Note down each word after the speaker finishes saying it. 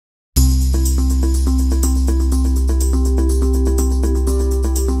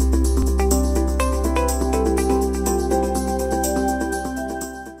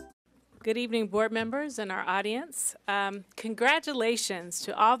evening, board members and our audience. Congratulations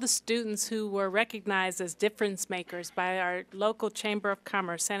to all the students who were recognized as difference makers by our local Chamber of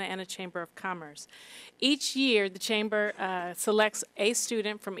Commerce, Santa Ana Chamber of Commerce. Each year, the Chamber selects a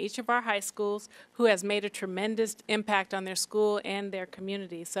student from each of our high schools who has made a tremendous impact on their school and their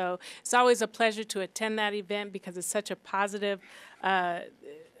community. So it's always a pleasure to attend that event because it's such a positive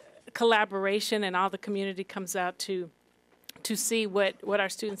collaboration, and all the community comes out to see what our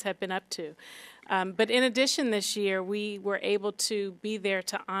students have been up to. But in addition, this year, we were able to be there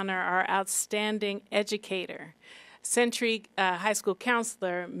to honor our outstanding educator, Century High School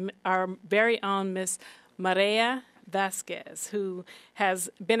counselor, our very own Miss Maria Vasquez, who has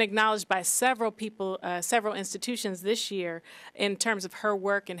been acknowledged by several people, several institutions this year in terms of her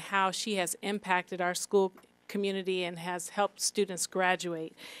work and how she has impacted our school community and has helped students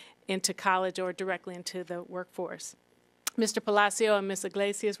graduate into college or directly into the workforce. Mr. Palacio and Ms.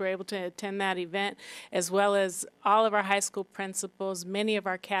 Iglesias were able to attend that event, as well as all of our high school principals, many of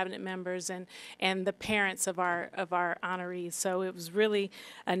our cabinet members, and the parents of our honorees. So it was really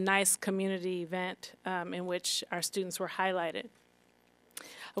a nice community event in which our students were highlighted.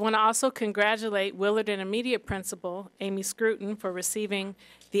 I want to also congratulate Willard Intermediate Principal Amy Scruton for receiving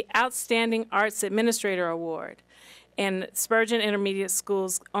the Outstanding Arts Administrator Award, and Spurgeon Intermediate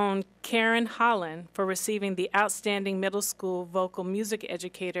School's own Karen Holland for receiving the Outstanding Middle School Vocal Music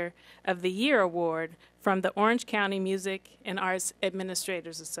Educator of the Year Award from the Orange County Music and Arts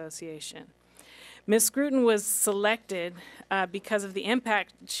Administrators Association. Ms. Scruton was selected because of the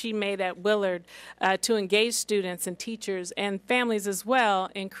impact she made at Willard to engage students and teachers and families as well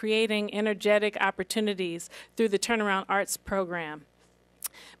in creating energetic opportunities through the Turnaround Arts program.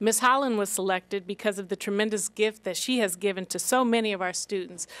 Ms. Holland was selected because of the tremendous gift that she has given to so many of our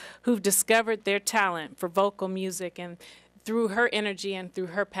students who've discovered their talent for vocal music and through her energy and through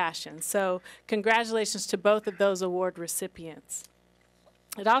her passion. So congratulations to both of those award recipients.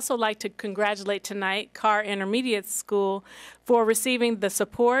 I'd also like to congratulate tonight Carr Intermediate School for receiving the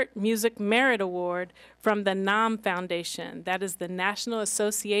Support Music Merit Award from the NAM Foundation. That is the National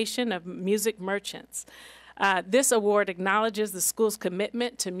Association of Music Merchants. This award acknowledges the school's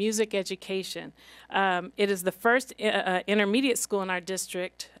commitment to music education. It is the first intermediate school in our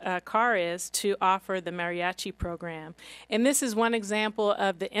district, Carr is, to offer the mariachi program. And this is one example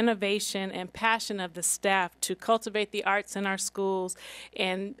of the innovation and passion of the staff to cultivate the arts in our schools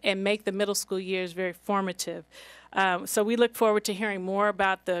and make the middle school years very formative. So we look forward to hearing more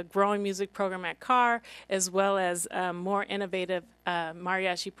about the growing music program at Carr, as well as more innovative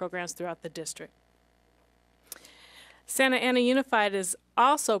mariachi programs throughout the district. Santa Ana Unified is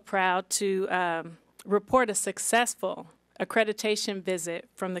also proud to report a successful accreditation visit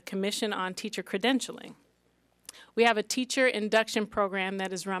from the Commission on Teacher Credentialing. We have a teacher induction program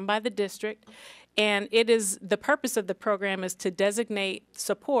that is run by the district, and the purpose of the program is to designate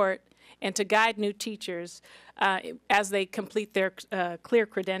support and to guide new teachers as they complete their clear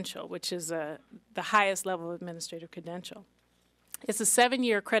credential, which is the highest level of administrative credential. It's a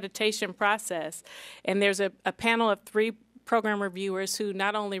 7-year accreditation process, and there's a panel of 3 program reviewers who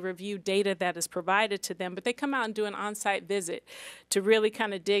not only review data that is provided to them, but they come out and do an on-site visit to really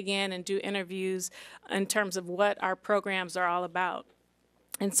kind of dig in and do interviews in terms of what our programs are all about.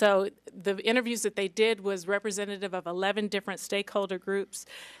 And so the interviews that they did was representative of 11 different stakeholder groups,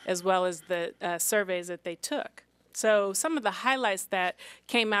 as well as the surveys that they took. So some of the highlights that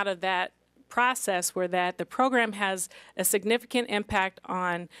came out of that process were that the program has a significant impact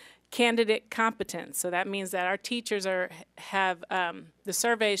on candidate competence. So that means that our teachers the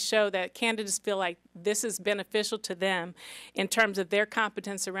surveys show that candidates feel like this is beneficial to them in terms of their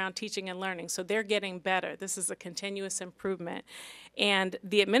competence around teaching and learning. So they're getting better. This is a continuous improvement. And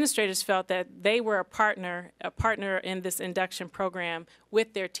the administrators felt that they were a partner in this induction program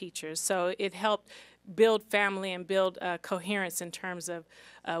with their teachers. So it helped build family and build coherence in terms of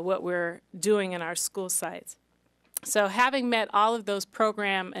what we're doing in our school sites. So having met all of those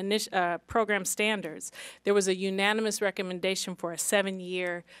program standards, there was a unanimous recommendation for a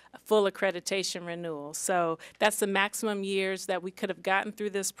 7-year full accreditation renewal. So that's the maximum years that we could have gotten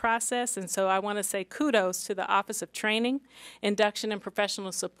through this process. And so I want to say kudos to the Office of Training, Induction, and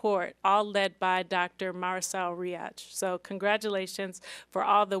Professional Support, all led by Dr. Marisol Riach. So congratulations for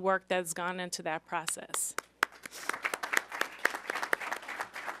all the work that's gone into that process.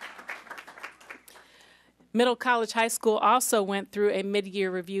 Middle College High School also went through a mid-year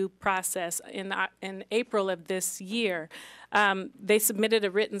review process in April of this year. They submitted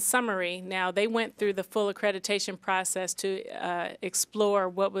a written summary. Now, they went through the full accreditation process to explore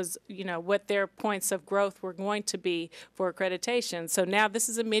what was, what their points of growth were going to be for accreditation. So now this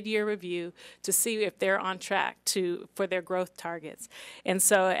is a mid-year review to see if they're on track for their growth targets. And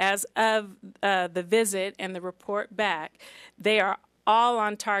so as of the visit and the report back, they are all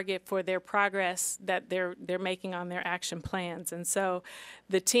on target for their progress that they're making on their action plans. And so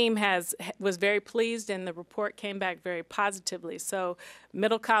the team was very pleased, and the report came back very positively. So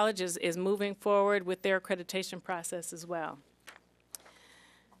Middle College is moving forward with their accreditation process as well.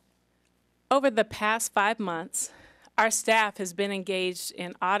 Over the past 5 months, our staff has been engaged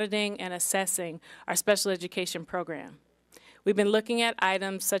in auditing and assessing our special education program. We've been looking at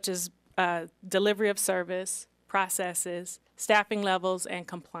items such as delivery of service, processes, staffing levels, and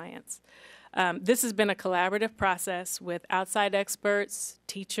compliance. This has been a collaborative process with outside experts,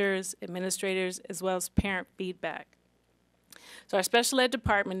 teachers, administrators, as well as parent feedback. So our special ed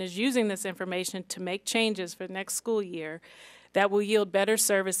department is using this information to make changes for the next school year that will yield better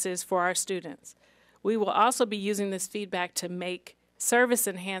services for our students. We will also be using this feedback to make service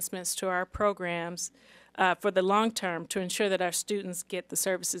enhancements to our programs for the long term to ensure that our students get the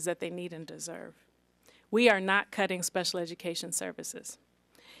services that they need and deserve. We are not cutting special education services.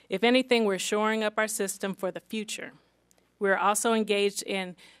 If anything, we're shoring up our system for the future. We're also engaged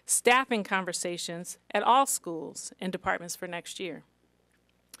in staffing conversations at all schools and departments for next year.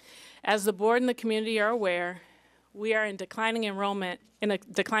 As the board and the community are aware, we are in a declining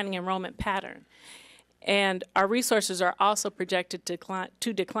enrollment pattern, and our resources are also projected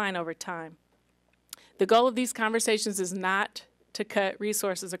to decline over time. The goal of these conversations is not to cut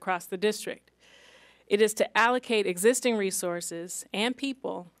resources across the district. It is to allocate existing resources and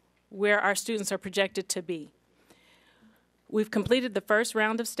people where our students are projected to be. We've completed the first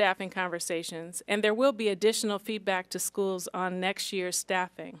round of staffing conversations, and there will be additional feedback to schools on next year's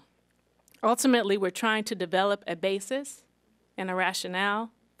staffing. Ultimately, we're trying to develop a basis and a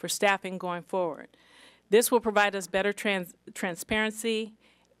rationale for staffing going forward. This will provide us better transparency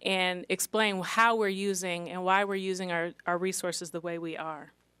and explain how we're using and why we're using our resources the way we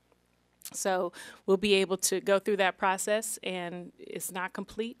are. So we'll be able to go through that process, and it's not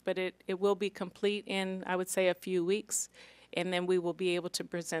complete, but it will be complete in, I would say, a few weeks, and then we will be able to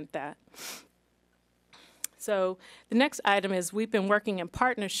present that. So the next item is we've been working in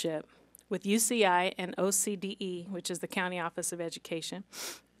partnership with UCI and OCDE, which is the County Office of Education,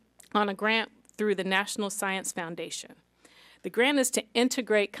 on a grant through the National Science Foundation. The grant is to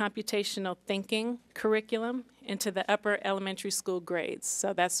integrate computational thinking curriculum into the upper elementary school grades,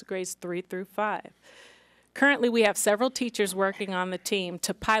 so that's grades 3 through 5. Currently, we have several teachers working on the team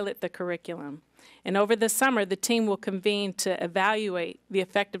to pilot the curriculum, and over the summer, the team will convene to evaluate the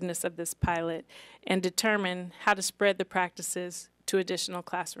effectiveness of this pilot and determine how to spread the practices to additional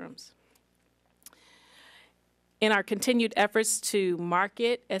classrooms. In our continued efforts to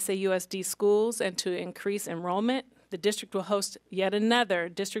market SAUSD schools and to increase enrollment, the district will host yet another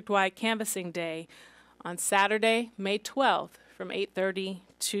district-wide canvassing day on Saturday, May 12th from 8:30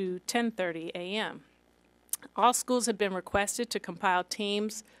 to 10:30 a.m. All schools have been requested to compile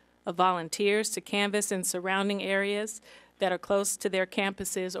teams of volunteers to canvass in surrounding areas that are close to their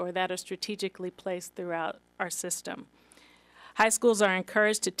campuses or that are strategically placed throughout our system. High schools are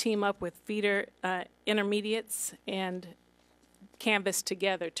encouraged to team up with feeder intermediates and canvas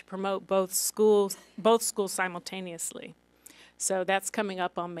together to promote both schools simultaneously. So that's coming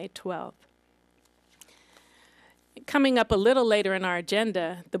up on May 12th. Coming up a little later in our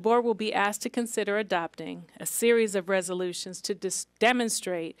agenda, the board will be asked to consider adopting a series of resolutions to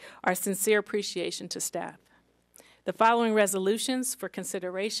demonstrate our sincere appreciation to staff. The following resolutions for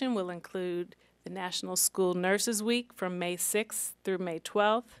consideration will include the National School Nurses Week from May 6th through May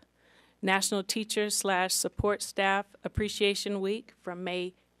 12th, National Teachers/Support Staff Appreciation Week from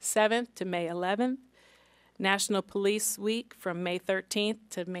May 7th to May 11th, National Police Week from May 13th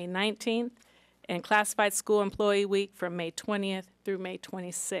to May 19th, and Classified School Employee Week from May 20th through May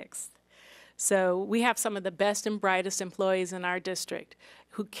 26th. So we have some of the best and brightest employees in our district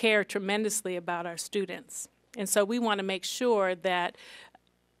who care tremendously about our students. And so we want to make sure that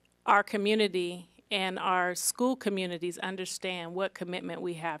our community and our school communities understand what commitment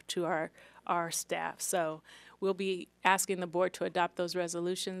we have to our staff. So we'll be asking the board to adopt those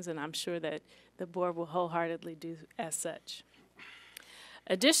resolutions, and I'm sure that the board will wholeheartedly do as such.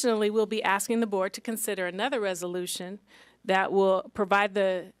 Additionally, we'll be asking the board to consider another resolution that will provide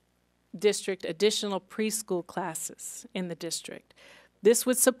the district additional preschool classes in the district. This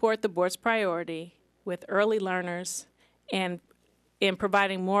would support the board's priority with early learners and in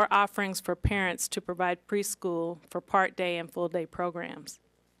providing more offerings for parents to provide preschool for part-day and full-day programs.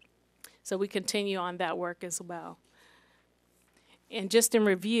 So we continue on that work as well. And just in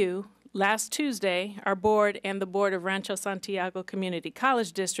review, last Tuesday, our board and the board of Rancho Santiago Community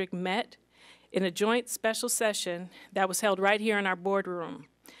College District met in a joint special session that was held right here in our boardroom.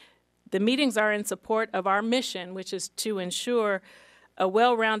 The meetings are in support of our mission, which is to ensure a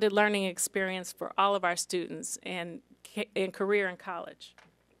well-rounded learning experience for all of our students in career and college.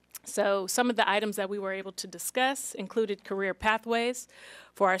 So some of the items that we were able to discuss included career pathways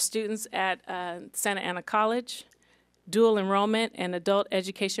for our students at Santa Ana College, dual enrollment and adult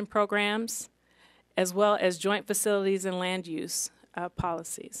education programs, as well as joint facilities and land use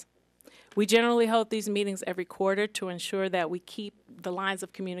policies. We generally hold these meetings every quarter to ensure that we keep the lines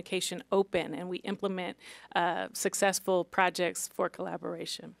of communication open and we implement successful projects for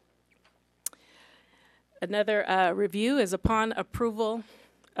collaboration. Another review is upon approval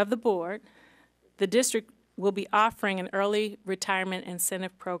of the board, the district will be offering an early retirement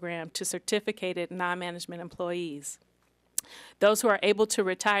incentive program to certificated non-management employees, those who are able to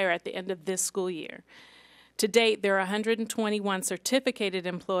retire at the end of this school year. To date, there are 121 certificated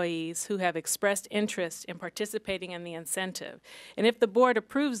employees who have expressed interest in participating in the incentive. And if the board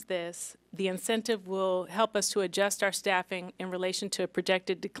approves this, the incentive will help us to adjust our staffing in relation to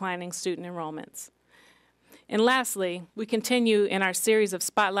projected declining student enrollments. And lastly, we continue in our series of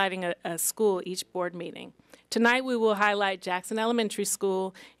spotlighting a school each board meeting. Tonight we will highlight Jackson Elementary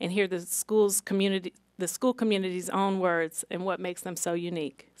School and hear the school community's own words and what makes them so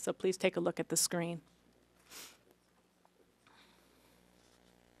unique. So please take a look at the screen.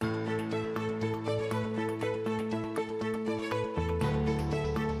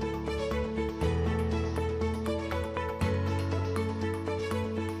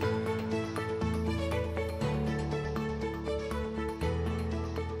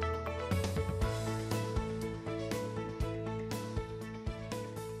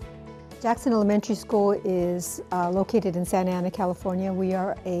 Jackson Elementary School is located in Santa Ana, California. We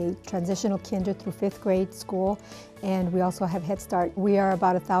are a transitional kinder through 5th grade school, and we also have Head Start. We are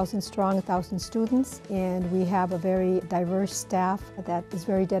about 1,000 strong, 1,000 students, and we have a very diverse staff that is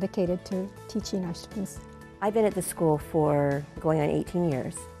very dedicated to teaching our students. I've been at the school for going on 18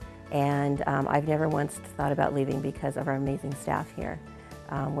 years, and I've never once thought about leaving because of our amazing staff here.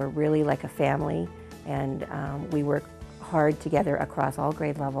 We're really like a family, and we work hard together across all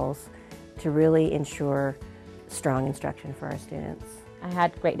grade levels to really ensure strong instruction for our students. I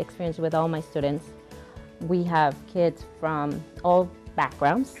had great experience with all my students. We have kids from all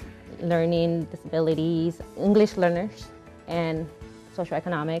backgrounds, learning disabilities, English learners, and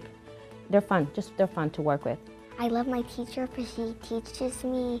socioeconomic. They're fun, they're fun to work with. I love my teacher because she teaches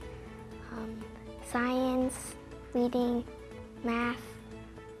me science, reading, math,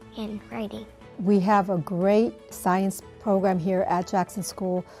 and writing. We have a great science program here at Jackson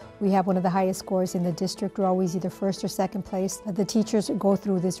School. We have one of the highest scores in the district. We're always either first or second place. The teachers go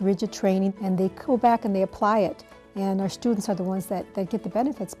through this rigid training and they go back and they apply it. And our students are the ones that get the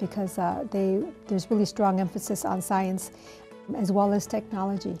benefits because there's really strong emphasis on science as well as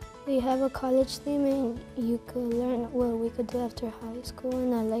technology. We have a college theme and you could learn what we could do after high school,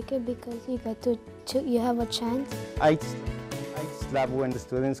 and I like it because you have a chance. I just love when the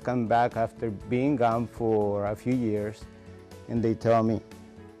students come back after being gone for a few years and they tell me,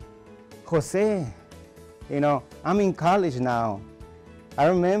 Jose, I'm in college now. I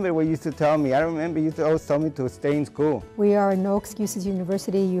remember what you used to tell me. I remember you used to always tell me to stay in school. We are a no excuses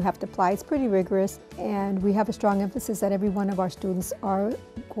university. You have to apply. It's pretty rigorous, and we have a strong emphasis that every one of our students are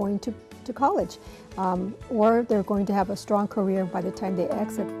going to college, or they're going to have a strong career by the time they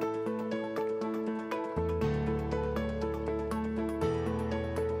exit.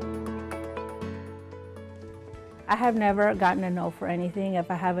 I have never gotten a no for anything.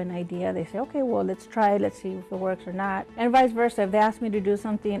 If I have an idea, they say, okay, well, let's try it. Let's see if it works or not. And vice versa. If they ask me to do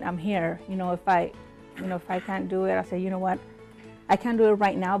something, I'm here. If I can't do it, I'll say, you know what? I can't do it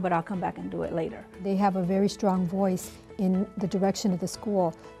right now, but I'll come back and do it later. They have a very strong voice in the direction of the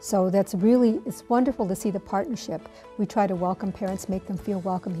school. So it's wonderful to see the partnership. We try to welcome parents, make them feel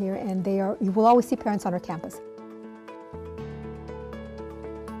welcome here, and you will always see parents on our campus.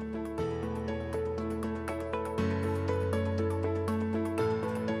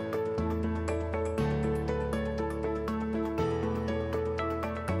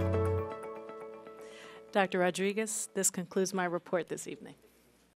 Dr. Rodriguez, this concludes my report this evening.